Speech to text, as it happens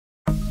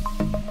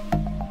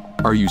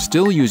Are you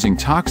still using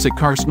toxic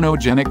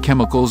carcinogenic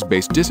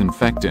chemicals-based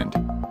disinfectant?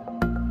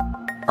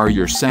 Are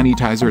your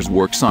sanitizers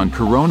works on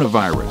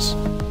coronavirus?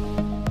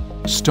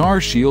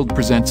 Starshield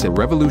presents a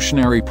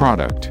revolutionary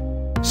product,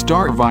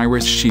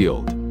 Virus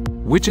Shield,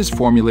 which is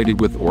formulated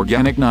with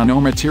organic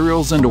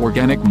nanomaterials and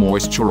organic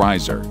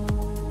moisturizer.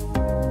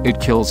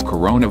 It kills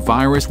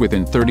coronavirus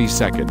within 30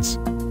 seconds.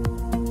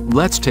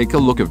 Let's take a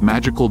look at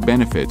magical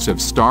benefits of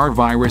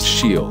Virus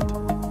Shield.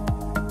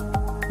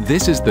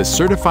 This is the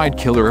certified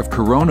killer of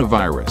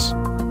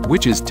coronavirus,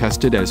 which is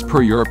tested as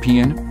per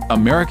European,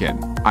 American,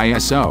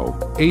 ISO,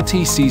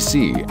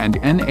 ATCC and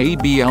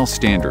NABL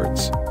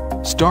standards.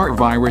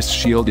 Virus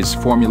Shield is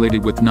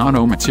formulated with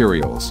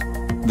nanomaterials.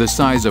 The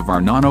size of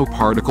our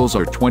nanoparticles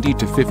are 20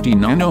 to 50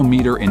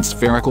 nanometer in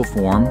spherical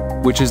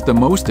form, which is the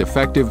most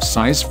effective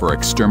size for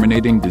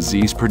exterminating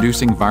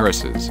disease-producing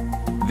viruses.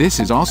 This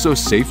is also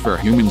safe for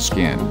human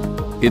skin.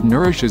 It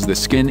nourishes the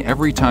skin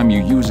every time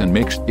you use and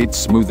makes it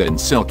smooth and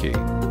silky.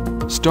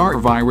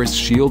 Virus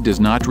Shield does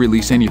not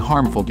release any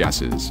harmful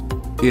gases.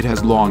 It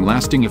has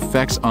long-lasting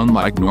effects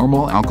unlike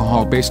normal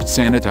alcohol-based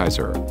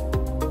sanitizer.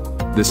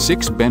 The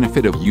sixth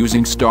benefit of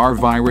using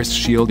Virus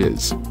Shield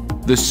is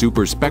the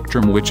super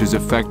spectrum, which is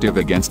effective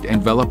against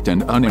enveloped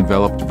and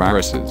unenveloped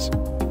viruses.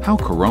 How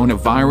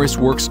coronavirus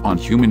works on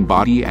human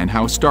body and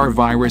how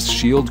Virus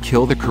Shield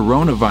kill the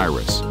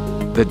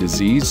coronavirus. The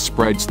disease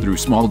spreads through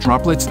small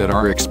droplets that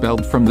are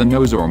expelled from the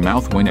nose or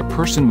mouth when a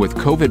person with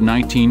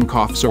COVID-19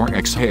 coughs or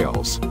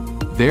exhales.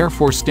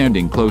 Therefore,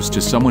 standing close to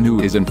someone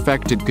who is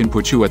infected can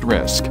put you at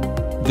risk.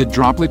 The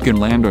droplet can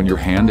land on your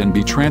hand and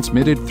be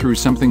transmitted through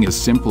something as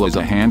simple as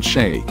a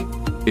handshake.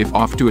 If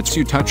afterwards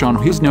you touch on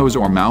his nose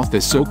or mouth, the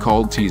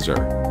so-called teaser.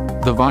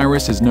 The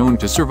virus is known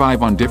to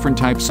survive on different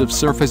types of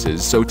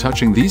surfaces, so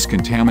touching these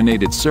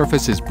contaminated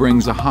surfaces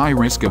brings a high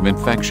risk of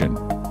infection.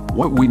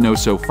 What we know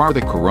so far,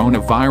 the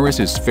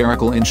coronavirus is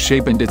spherical in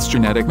shape and its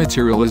genetic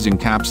material is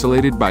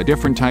encapsulated by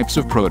different types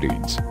of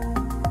proteins.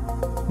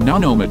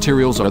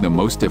 Nanomaterials are the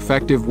most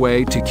effective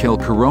way to kill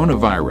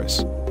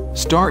coronavirus.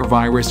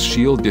 Virus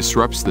Shield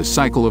disrupts the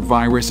cycle of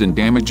virus and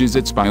damages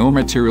its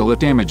biomaterial. It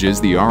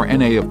damages the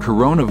RNA of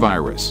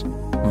coronavirus.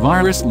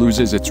 Virus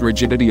loses its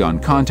rigidity on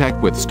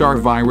contact with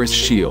Virus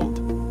Shield.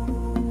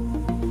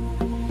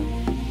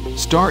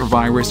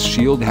 Virus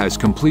Shield has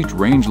complete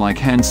range like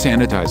hand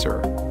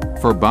sanitizer,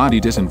 for body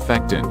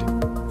disinfectant,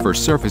 for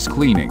surface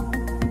cleaning.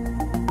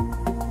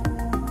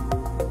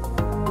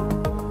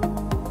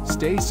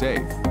 Stay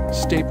safe,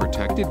 stay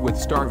protected with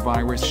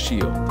Virus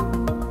Shield.